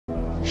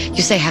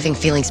You say having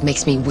feelings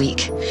makes me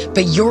weak,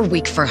 but you're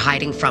weak for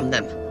hiding from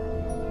them.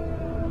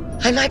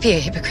 I might be a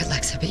hypocrite,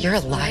 Clexa, but you're a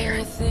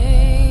liar.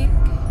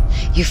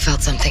 You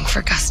felt something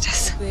for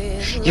Gustus.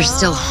 You're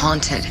still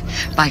haunted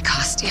by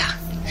Kostya.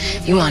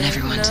 You want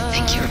everyone to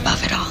think you're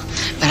above it all,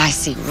 but I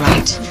see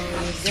right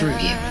through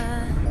you.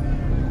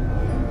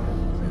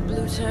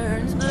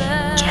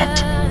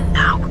 Get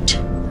out.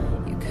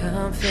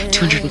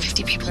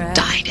 250 people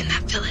died in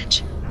that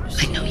village.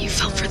 I know you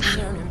felt for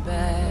them,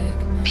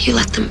 but you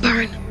let them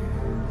burn.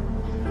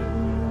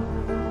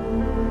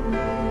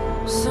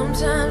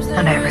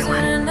 Not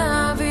everyone.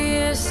 Not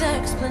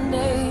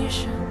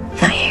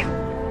you.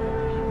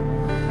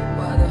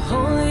 While the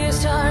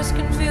holiest hearts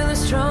can feel the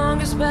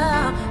strongest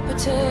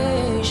palpitations.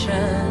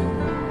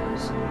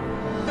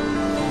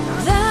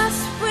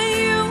 That's when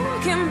you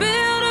can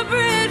build a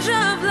bridge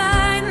of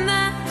light, and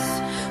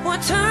that's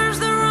what turns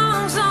the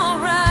wrongs all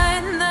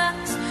right, and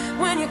that's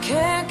when you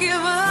can't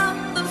give up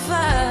the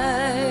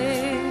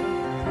fight.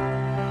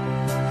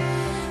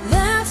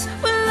 That's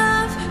when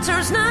love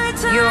turns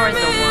nighttime. You're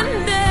the one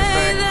who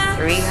burned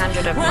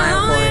 300 of my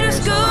warriors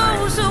alive.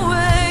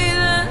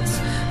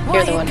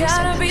 You're the one who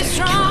sent them there to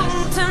kill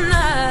us.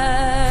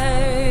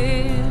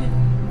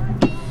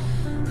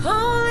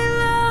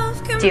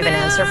 Do you have an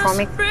answer for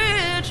me,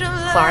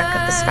 Clark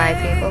of the Sky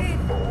People?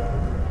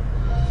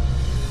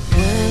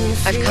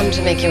 I've come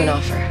to make you an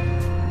offer.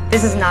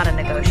 This is not a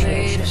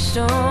negotiation.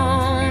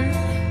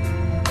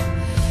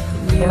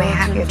 You may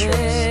have your choice.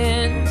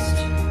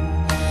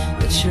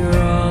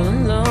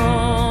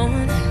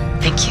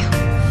 Thank you.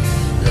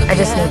 I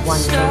just need one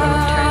thing in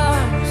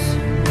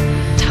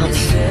return. Tell me.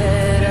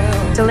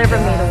 Deliver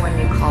me the one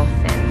you call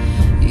Finn.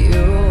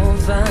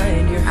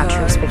 Our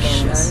truce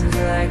begins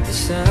with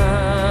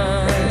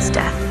his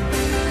death.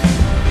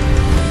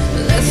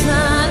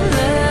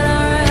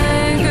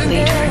 You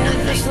bleed for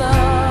nothing.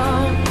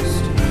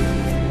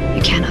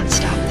 You cannot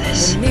stop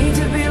this. Only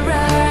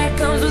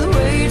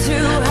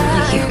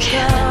you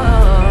can.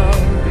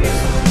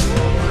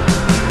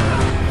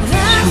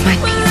 Show my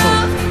people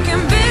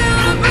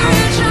how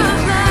powerful you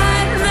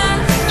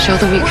are. Show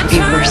them you can be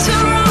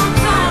merciful.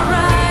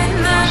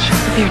 Show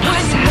them you're not a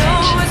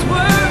savage.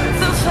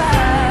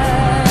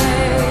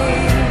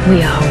 We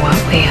are what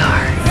we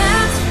are.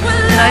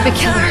 And I'm a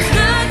killer.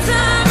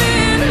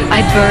 I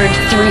burned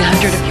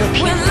 300 of your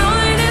people.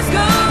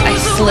 I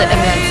slit a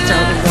man's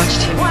throat and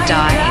watched him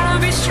die.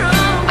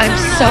 I'm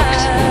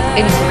soaked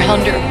in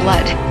rounder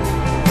blood.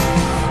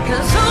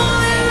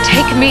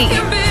 Take me.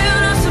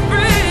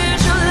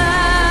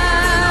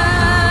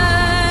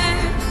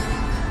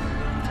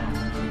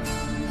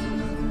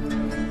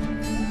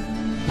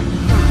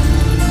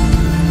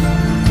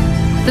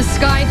 The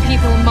Sky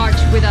People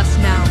march with us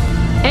now.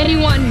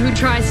 Anyone who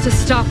tries to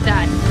stop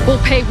that will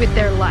pay with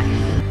their life.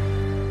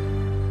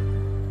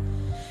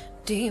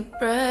 Deep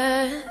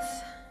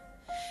breath,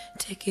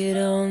 take it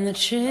on the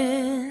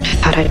chin. I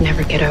thought I'd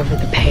never get over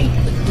the pain,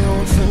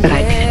 but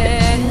I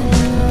did.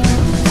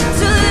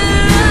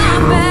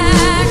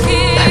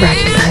 By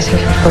recognizing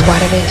it for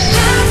what it is.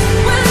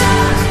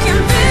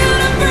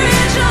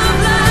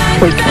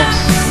 Weakness.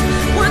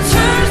 What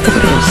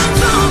it is.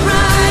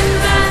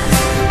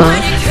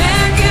 Love.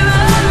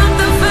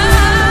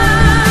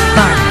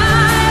 Clark,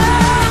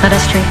 let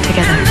us drink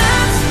together.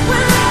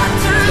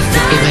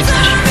 It would be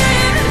my pleasure.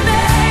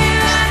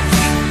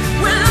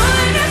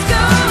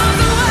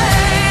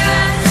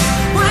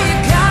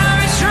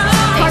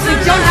 Clark, we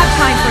don't have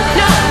time for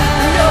this.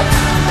 No!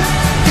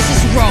 This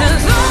is wrong. This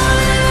is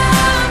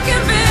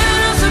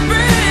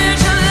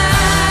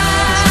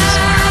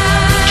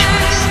our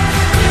choice.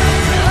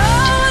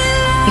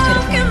 You could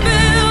have warned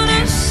everyone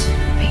there,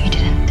 but you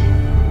didn't.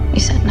 You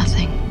said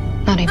nothing,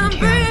 not even to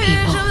your own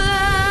people.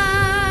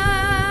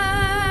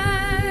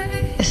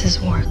 This is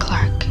war,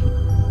 Clark.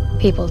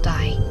 People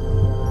die.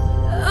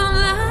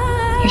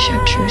 You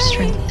showed true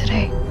strength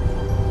today.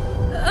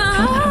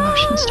 Don't let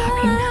emotion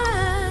stop you now.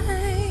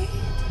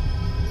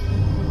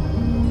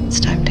 It's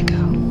time to go.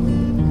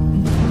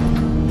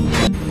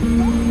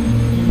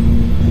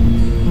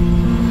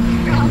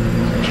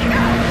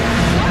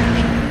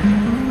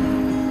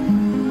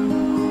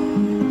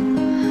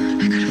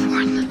 I could have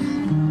warned them.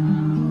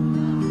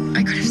 I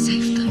could have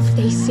saved them. If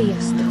they see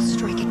us, they'll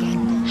strike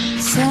again.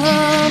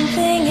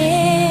 Something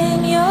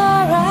in your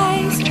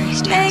eyes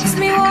makes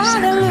me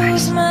want to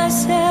lose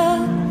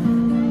myself.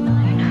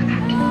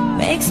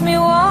 Makes me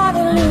want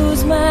to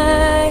lose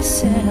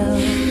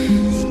myself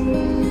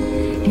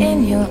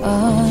in your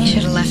arms. You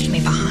should have left me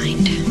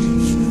behind.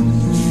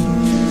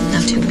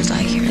 Now two will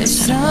die here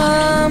instead of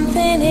one.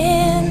 Something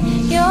in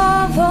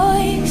your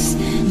voice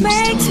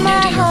makes Still my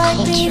new to your heart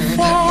beat culture, but when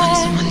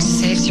fast. someone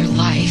saves your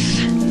life,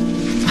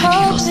 my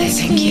people say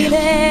thank you.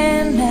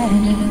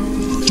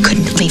 You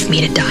couldn't leave me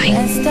to die.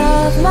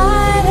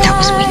 That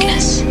was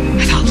weakness. I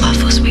thought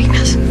love was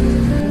weakness.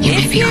 You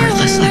may be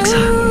heartless,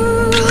 Clexa,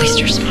 but at least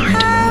you're smart.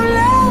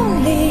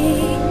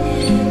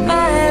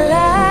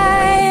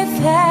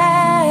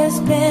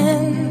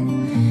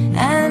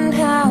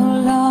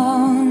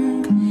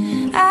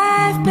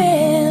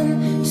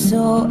 So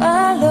so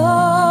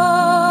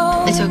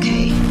alone. It's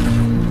okay.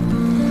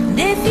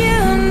 If you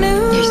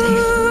knew You're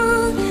safe.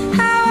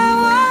 how I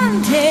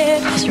wanted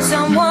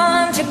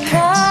someone to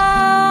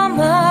come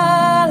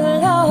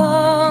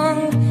along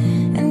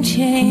and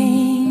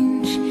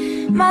change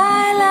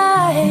my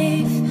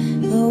life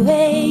the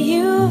way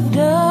you've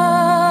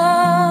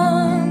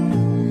done.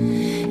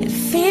 It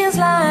feels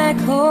like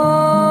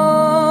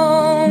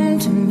home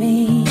to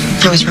me.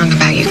 I was wrong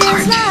about you, Clark.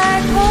 Feels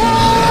like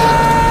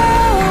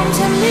home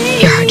to me.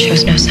 Your heart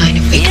shows no sign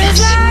of weakness.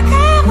 Feels like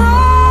I'm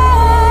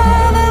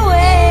all the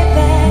way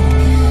back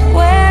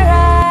where I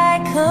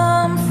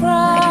come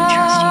from. I do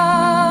trust you,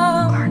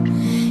 Clark.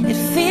 It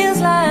feels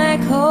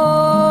like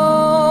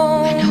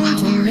home. I know how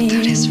to hard me.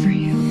 that is for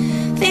you.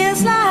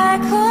 Feels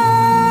like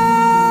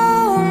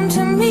home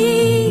to me.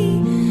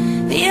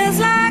 Feels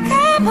like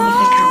I'm our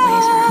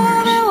ways are all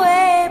hard. the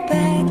way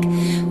back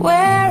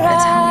where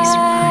That's how we I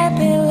survive.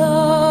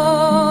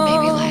 belong.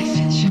 Maybe life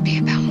should be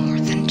about more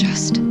than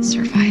just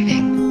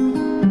surviving.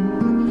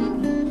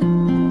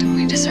 Don't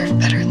we deserve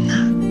better than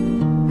that?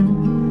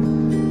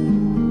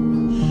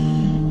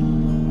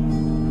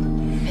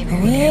 Maybe we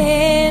do.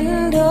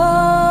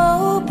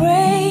 Window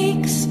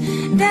breaks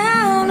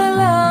down a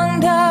long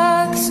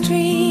dark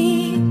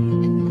street,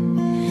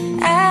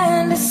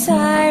 and a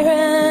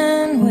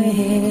siren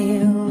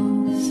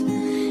wails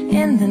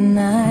in the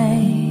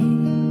night.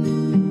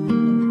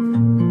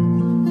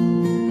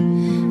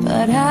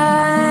 But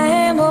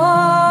I'm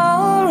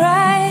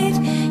alright,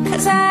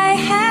 'cause I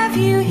have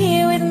you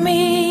here with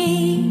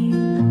me,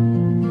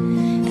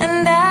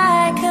 and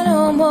I can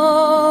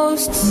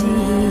almost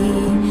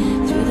see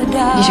through the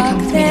dark. You should come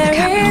with me to the There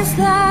Capitol. is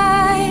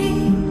light.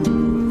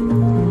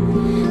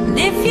 And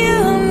if you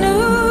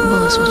knew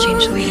Willis will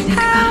change the way you think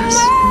about how us.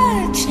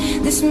 much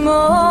this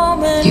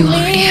moment You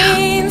already have.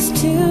 means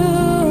to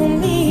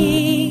me,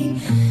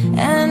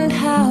 and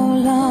how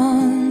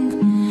long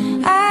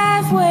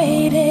I've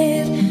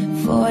waited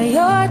for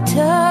your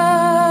touch.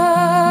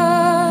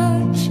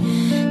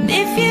 And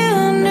if you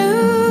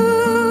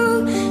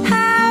knew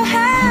how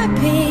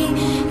happy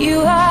you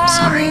are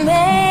Sorry.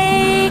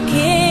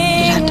 making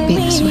Did it have to be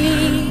this way? me,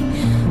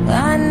 I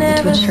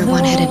never twitched her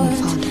one-headed and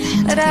thought fall into the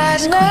hands of that the I'd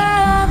Ice Queen.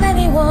 love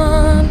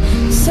anyone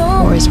so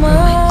War is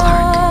brewing,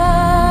 Clark.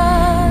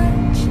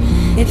 much.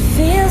 It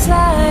feels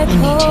like I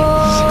need you.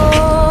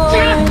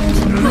 home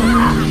to me.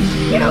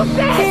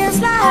 Feels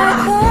like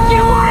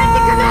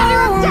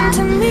home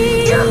to me.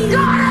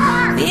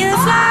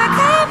 Feels like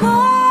I'm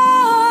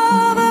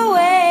all the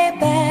way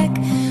back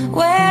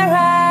where I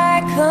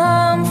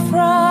come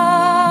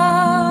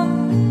from.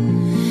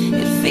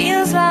 It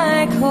feels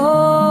like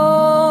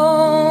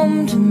home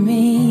to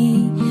me.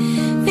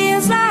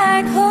 Feels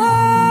like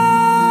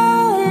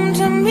home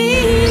to me.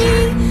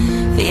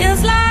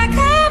 Feels like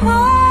I'm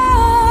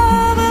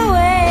all the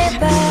way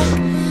back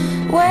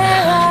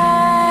where I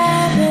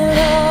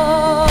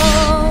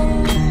belong.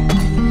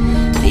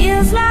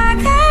 Feels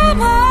like I'm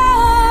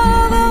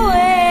all the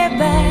way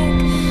back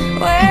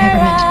where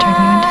meant to turn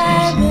you into I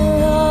this.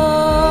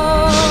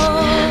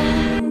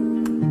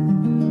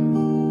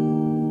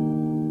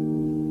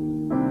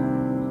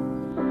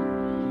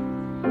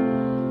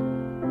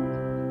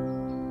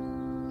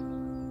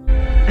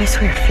 I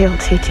swear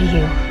fealty to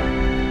you,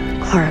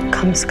 Clark,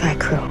 come Sky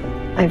Crew.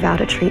 I vow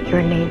to treat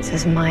your names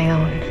as my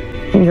own,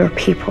 and your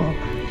people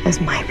as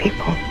my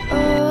people.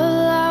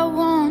 All I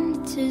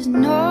want is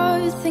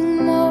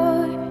nothing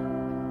more,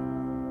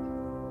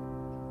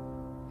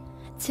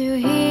 to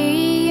hear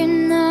you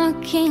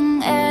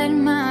knocking at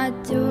my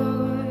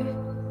door.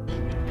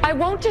 I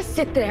won't just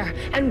sit there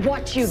and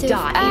watch you So if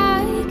die.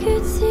 I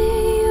could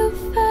see your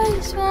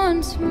face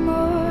once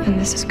more, And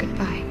this is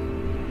goodbye.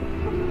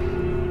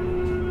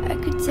 I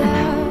could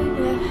tell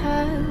your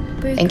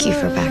heartbreak. Thank you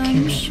for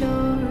backing me. I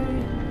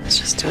was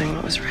just doing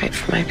what was right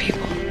for my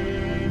people.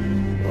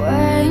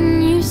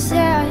 When you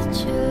said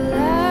your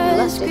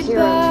last Left a hero to your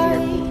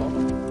goodbye, people,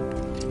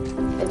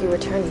 and you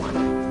return one.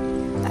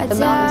 I The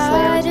Mountain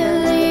Slayer died a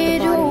returns with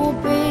the little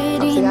bit of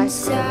the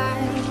Ice Queen.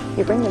 inside,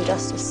 You bring them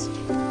justice.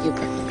 You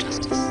bring them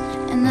justice.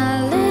 and I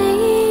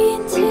lay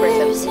in We bring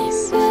them tears in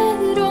peace.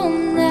 bed all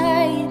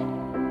night,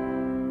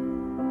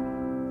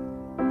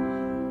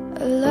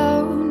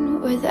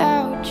 alone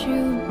without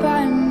you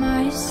by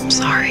my side. I'm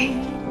sorry.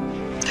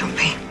 Don't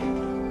be.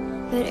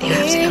 But You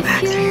have to go if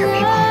back you through your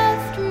people.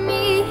 loved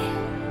me,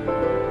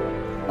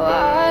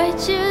 why'd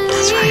you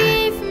That's right.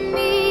 leave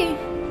me?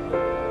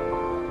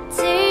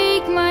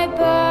 Take my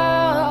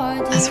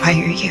body. That's why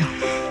you're you.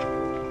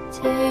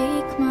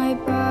 Take my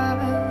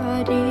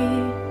body.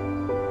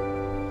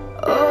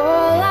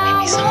 All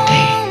Maybe I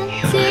someday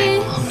you and I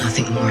want will owe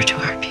nothing more to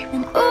our people.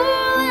 and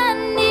all I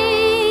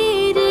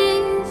need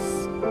is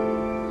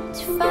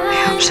to hope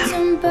find so.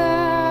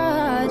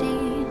 somebody.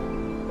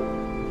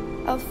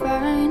 I'll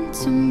find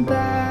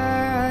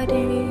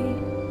somebody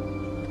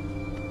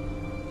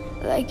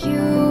like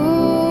you.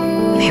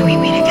 May we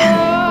meet again.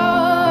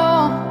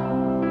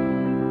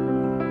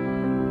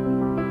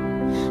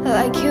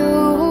 Like you.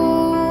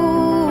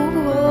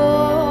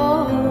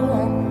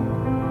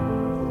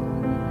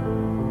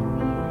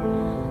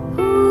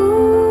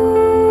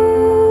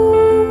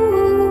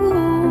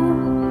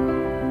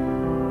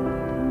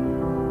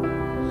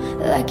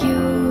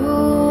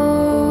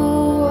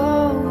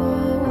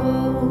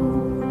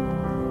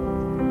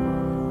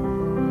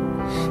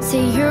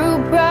 Say you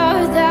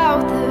brought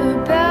out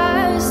the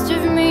best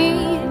of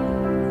me,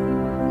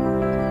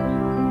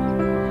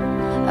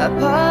 a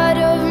part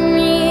of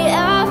me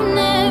I've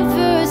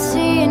never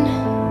seen.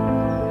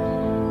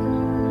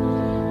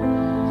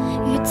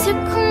 You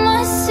took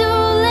my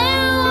soul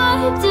and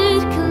wiped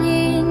it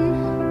clean.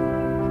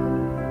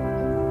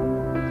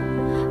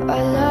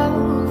 Our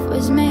love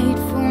was made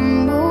for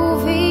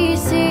movie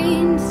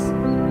scenes,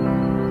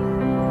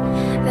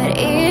 but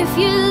if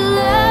you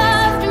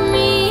loved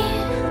me,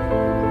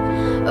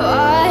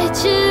 why'd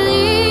you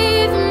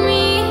leave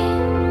me?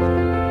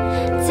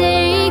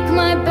 Take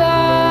my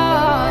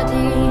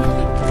body,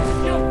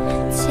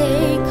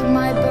 take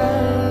my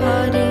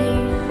body.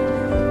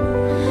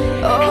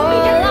 All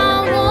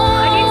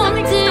I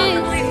want is,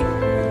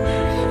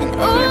 and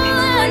all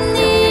I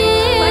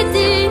need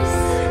is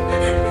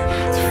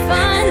to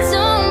find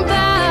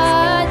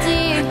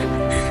somebody.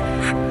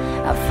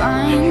 I'll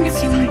find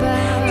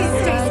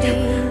somebody.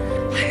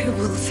 I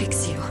will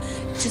fix you.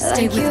 Just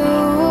stay Like with you.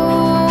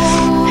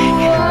 me.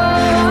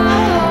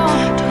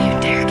 Don't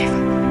you dare give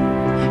up.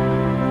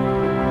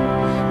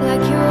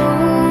 Like you.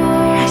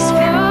 Yes,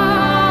 Finn.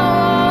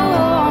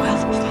 Well,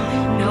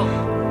 fine. No.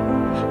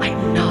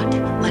 I'm not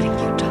letting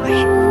you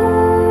die.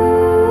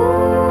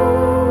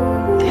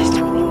 There's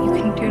nothing you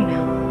can do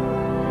now.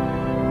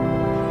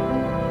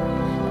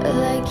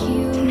 Like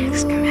you. The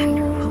next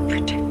commander will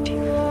protect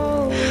you.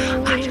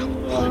 I don't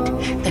want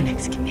the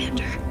next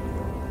commander.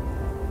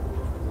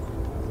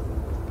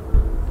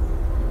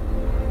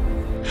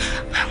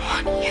 I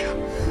want you.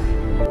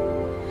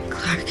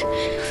 Clark,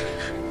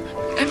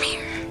 I'm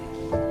here.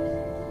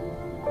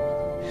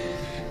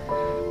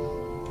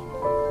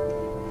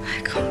 I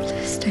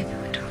accomplished. I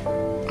know it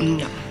all.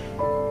 No.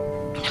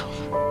 No,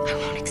 I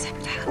won't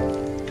accept that.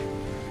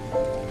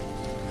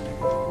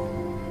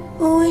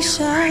 Wish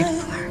I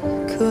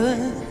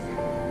could.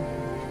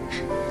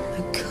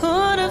 I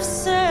could have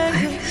said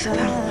Life is about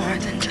more goodbye.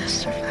 than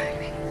just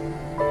surviving.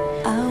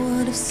 I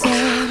would have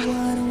said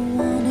what I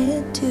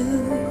wanted to.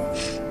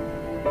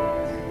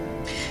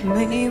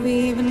 Maybe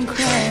even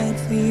cried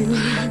for you.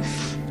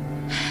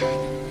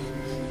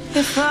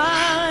 If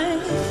I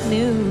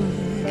knew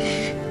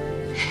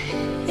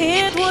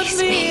it would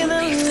be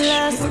the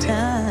last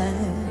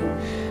time,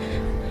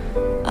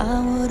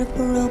 I would have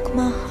broke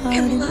my heart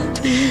In in love,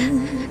 two,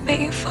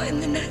 may you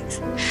find the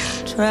next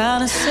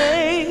trying to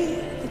save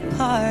a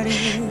part of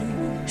you.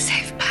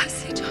 safe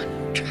passage on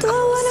your Don't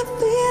travels wanna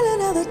feel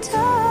another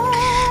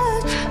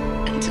touch.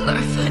 until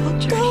our final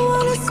journey Don't on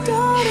wanna the ground.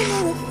 start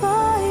another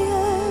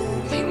fire.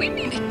 May we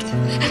meet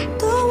again.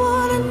 Don't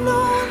wanna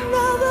know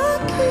another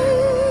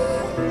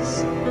kiss.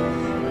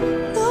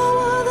 No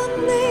other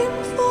name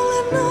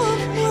falling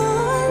off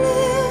my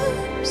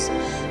lips.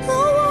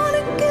 Don't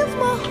wanna give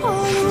my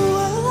heart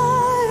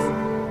away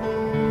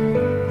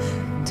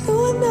to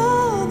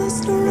another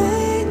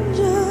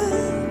stranger,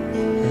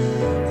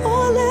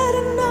 or let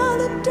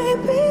another day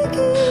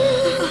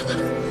begin.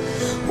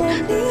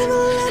 Won't even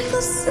let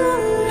the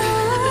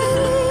sunlight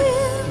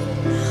in.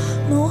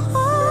 No,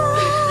 I'll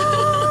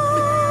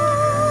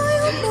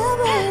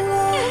never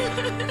love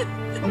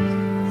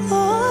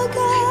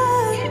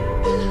again.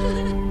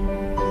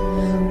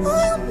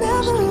 I'll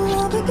never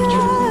love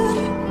again.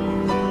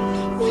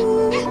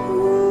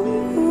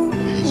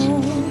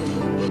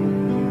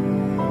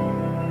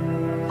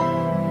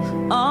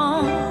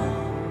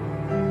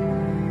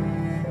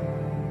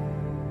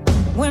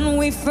 When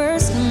we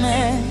first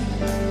met,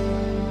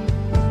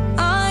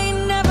 I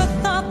never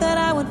thought that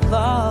I would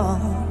fall.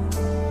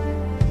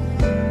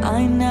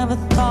 I never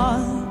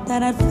thought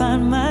that I'd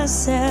find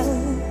myself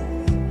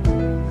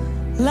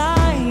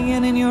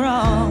lying in your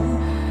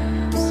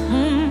arms.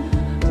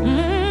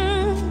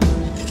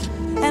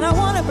 And I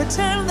wanna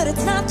pretend that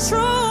it's not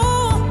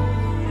true.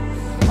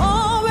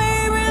 Oh,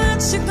 baby,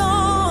 that you're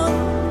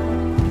gone.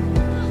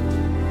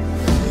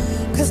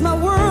 'Cause my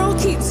world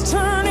keeps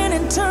turning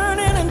and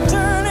turning and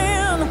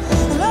turning.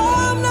 And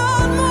I'm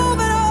not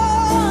moving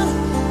on.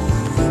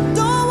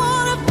 Don't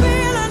wanna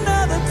feel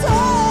another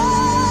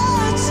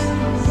touch.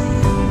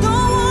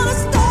 Don't wanna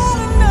start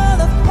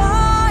another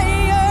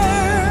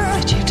fire.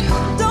 What did you do?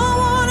 Don't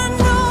wanna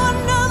know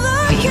another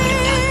What you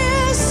would've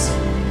done? kiss.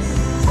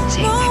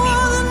 Say No it with me.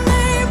 other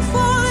name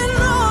falling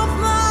off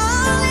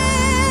my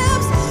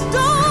lips.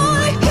 Don't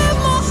wanna give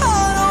my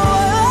heart away.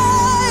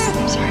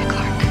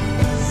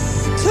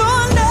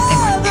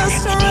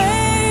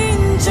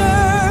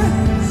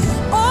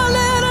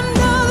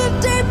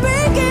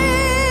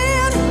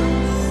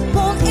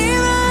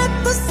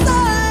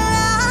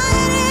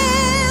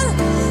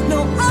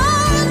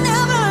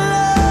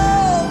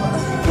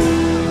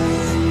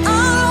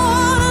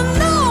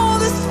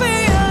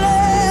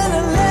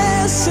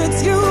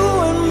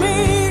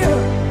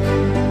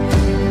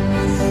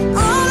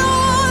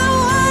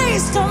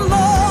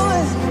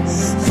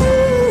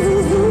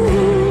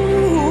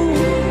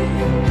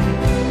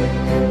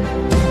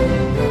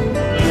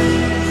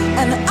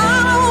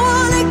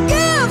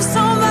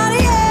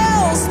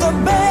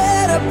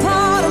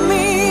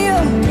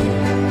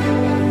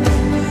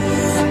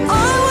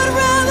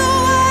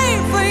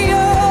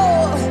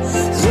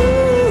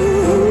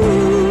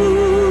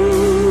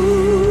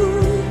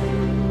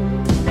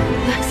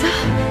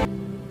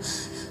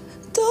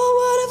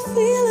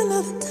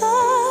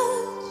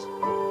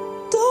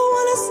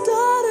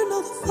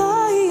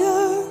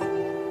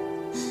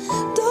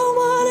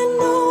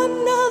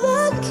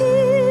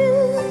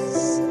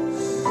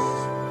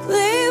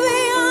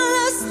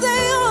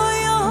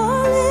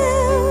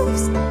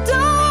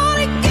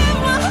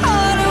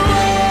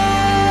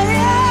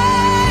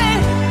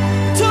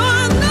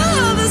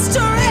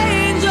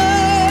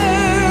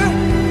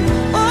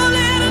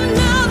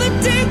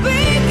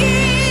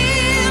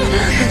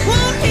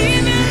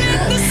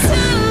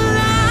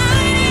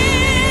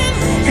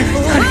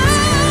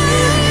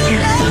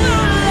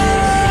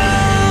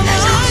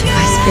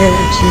 spirit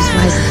and choose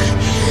wisely.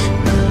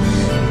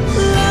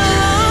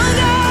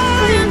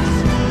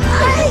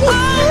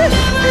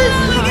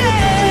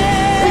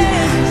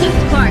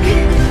 Clark!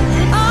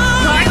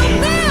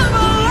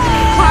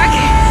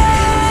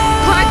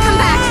 Clark, come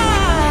back!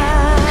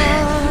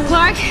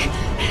 Clark!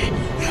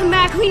 Come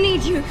back, we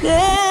need you!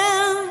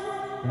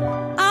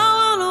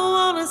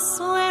 Wanna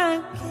swear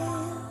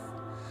again.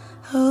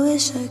 I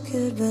wish I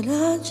could, but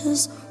I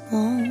just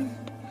won't.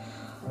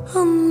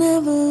 I'll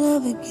never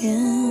love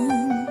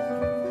again.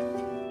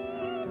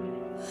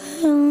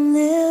 I'll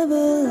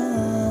never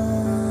love.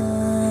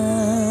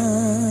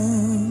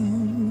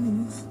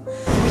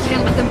 We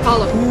can't let them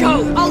follow.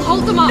 Go! I'll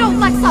hold them off! No,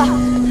 Clexa!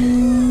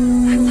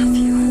 I love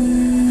you.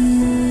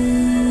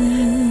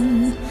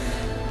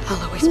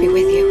 I'll always be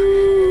with you.